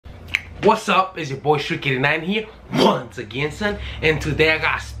What's up? It's your boy Streak89 here once again, son. And today I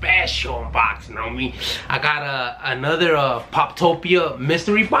got a special unboxing on me. I got another Poptopia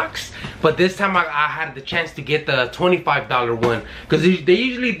Mystery Box, but this time I had the chance to get the $25 one, because they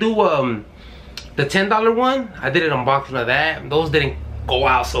usually do the $10 one. I did an unboxing of that. Those didn't go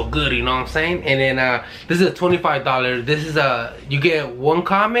out so good, you know what I'm saying? And then this is a $25. This is you get one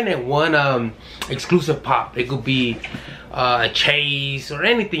common and one exclusive pop. It could be a chase or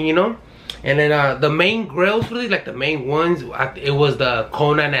anything, you know. And then the main grails for these, like the main ones, it was the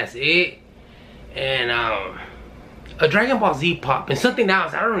Conan as it, and a Dragon Ball Z pop, and something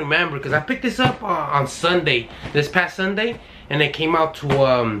else I don't remember, because I picked this up on Sunday, this past Sunday, and it came out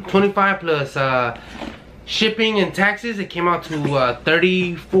to 25 plus shipping and taxes. It came out to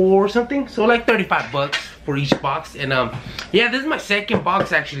 34 or something, so like 35 bucks for each box. And yeah, this is my second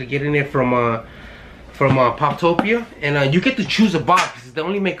box actually getting it from Poptopia, and you get to choose a box. They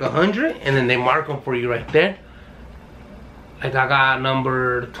only make 100, and then they mark them for you right there. Like I got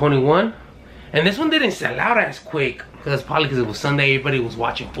number 21, and this one didn't sell out as quick, because probably because it was Sunday, everybody was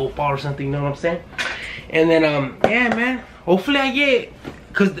watching football or something, you know what I'm saying? And then yeah, man, hopefully I get,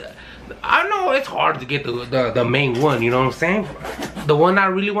 because I know it's hard to get the main one, you know what I'm saying? The one I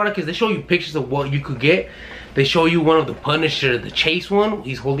really wanted, because they show you pictures of what you could get. They show you one of the Punisher, the Chase one.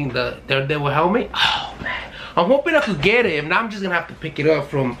 He's holding the Daredevil helmet. Oh man, I'm hoping I could get it. If not, I'm just gonna have to pick it up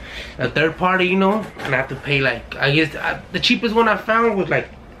from a third party, you know, and I have to pay, like, I guess the cheapest one I found was like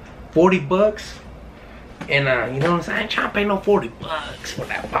 40 bucks. And you know what I'm saying? I ain't trying to pay no 40 bucks for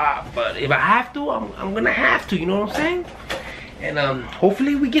that pop, but if I have to, I'm gonna have to, you know what I'm saying? And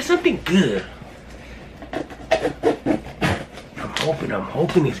hopefully we get something good. I'm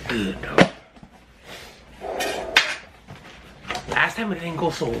hoping it's good, though. Last time it didn't go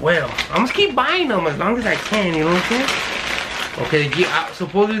so well. I'm gonna keep buying them as long as I can, you know what I'm saying? Okay,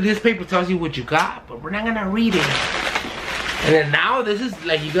 supposedly this paper tells you what you got, but we're not gonna read it. And then now this is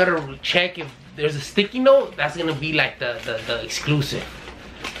like, you gotta check if there's a sticky note. That's gonna be like the exclusive.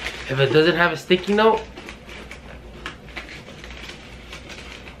 If it doesn't have a sticky note,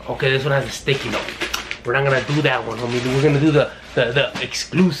 okay, this one has a sticky note. We're not gonna do that one, homie. We're gonna do the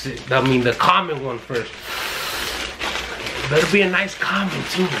exclusive. I mean the common one first. Better be a nice comment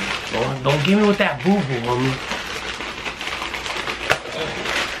too. Don't give me with that boo-boo, homie.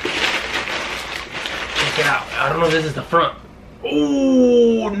 Check it out. I don't know if this is the front.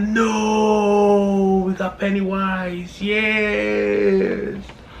 Oh no! We got Pennywise. Yes.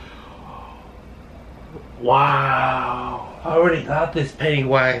 Wow. I already got this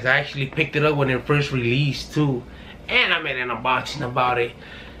Pennywise. I actually picked it up when it first released too, and I made an unboxing about it.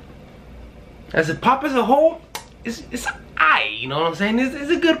 As a pop as a whole, it's you know what I'm saying?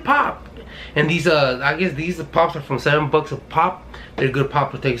 It's a good pop. And these I guess these pops are from $7 a pop. They're good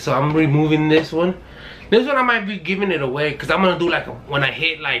pop to take. So I'm removing this one. This one I might be giving it away, because I'm gonna do like when I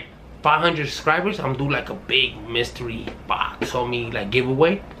hit like 500 subscribers, I'm gonna do like a big mystery box, homie, like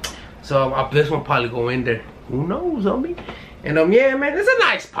giveaway. So this one probably go in there. Who knows, homie? And yeah, man, it's a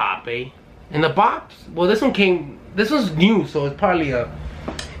nice pop, eh? And the pops, well, this one's new, so it's probably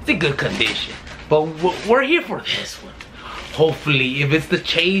it's a good condition. But we're here for this one. Hopefully, if it's the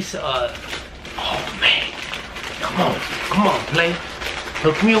Chase, oh man, come on, play.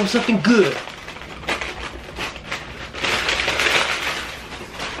 Hook me up with something good.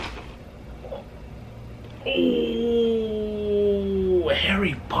 Oh,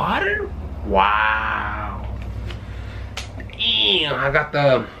 Harry Potter? Wow. Damn, I got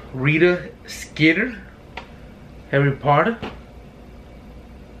the Rita Skeeter, Harry Potter.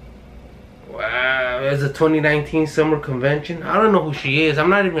 Wow, it's a 2019 summer convention. I don't know who she is. I'm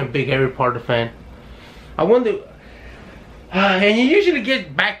not even a big Harry Potter fan. I wonder, and you usually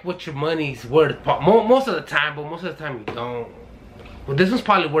get back what your money's worth most of the time, but most of the time you don't. Well, this one's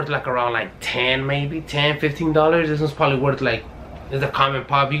probably worth like around like 10, maybe $10-15. This one's probably worth like, it's a common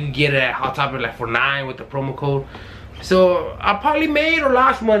pop. You can get it at Hot Topic like for $9 with the promo code. So I probably made or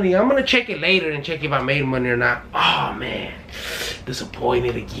lost money. I'm gonna check it later and check if I made money or not. Oh man,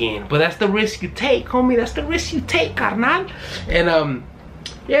 disappointed again. But that's the risk you take, homie. That's the risk you take, carnal. And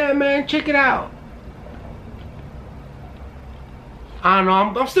yeah, man, check it out. I don't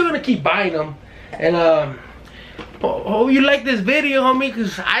know. I'm still gonna keep buying them. And hope you like this video, homie,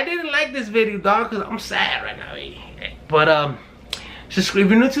 because I didn't like this video, dog, because I'm sad right now. But if you're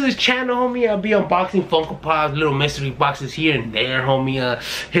new to this channel, homie, I'll be unboxing Funko Pops, little mystery boxes here and there, homie.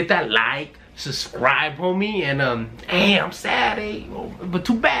 Hit that like, subscribe, homie, and hey, I'm sad, eh? But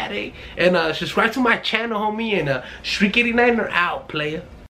too bad, eh? And subscribe to my channel, homie, and Streak89 are out, player.